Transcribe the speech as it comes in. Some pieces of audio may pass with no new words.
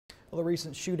Well, the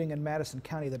recent shooting in Madison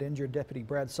County that injured Deputy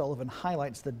Brad Sullivan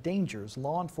highlights the dangers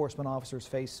law enforcement officers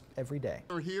face every day.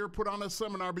 We're here put on a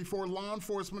seminar before law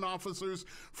enforcement officers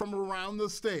from around the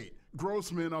state.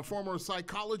 Grossman, a former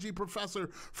psychology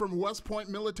professor from West Point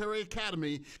Military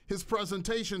Academy, his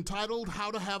presentation titled How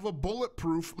to Have a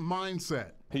Bulletproof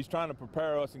Mindset. He's trying to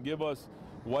prepare us and give us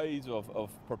ways of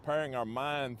preparing our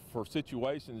mind for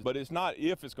situations, but it's not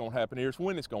if it's going to happen here, it's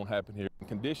when it's going to happen here.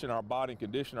 Condition our body,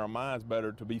 condition our minds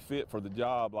better to be fit for the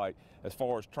job, like as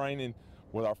far as training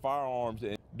with our firearms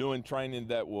and doing training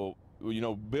that will,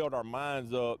 build our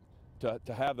minds up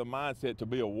to have the mindset to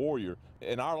be a warrior.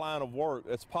 In our line of work,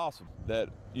 it's possible that,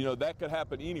 that could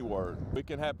happen anywhere. It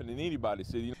can happen in anybody's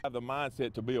city. Have the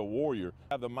mindset to be a warrior,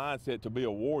 have the mindset to be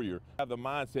a warrior, have the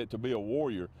mindset to be a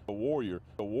warrior, a warrior,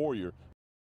 a warrior.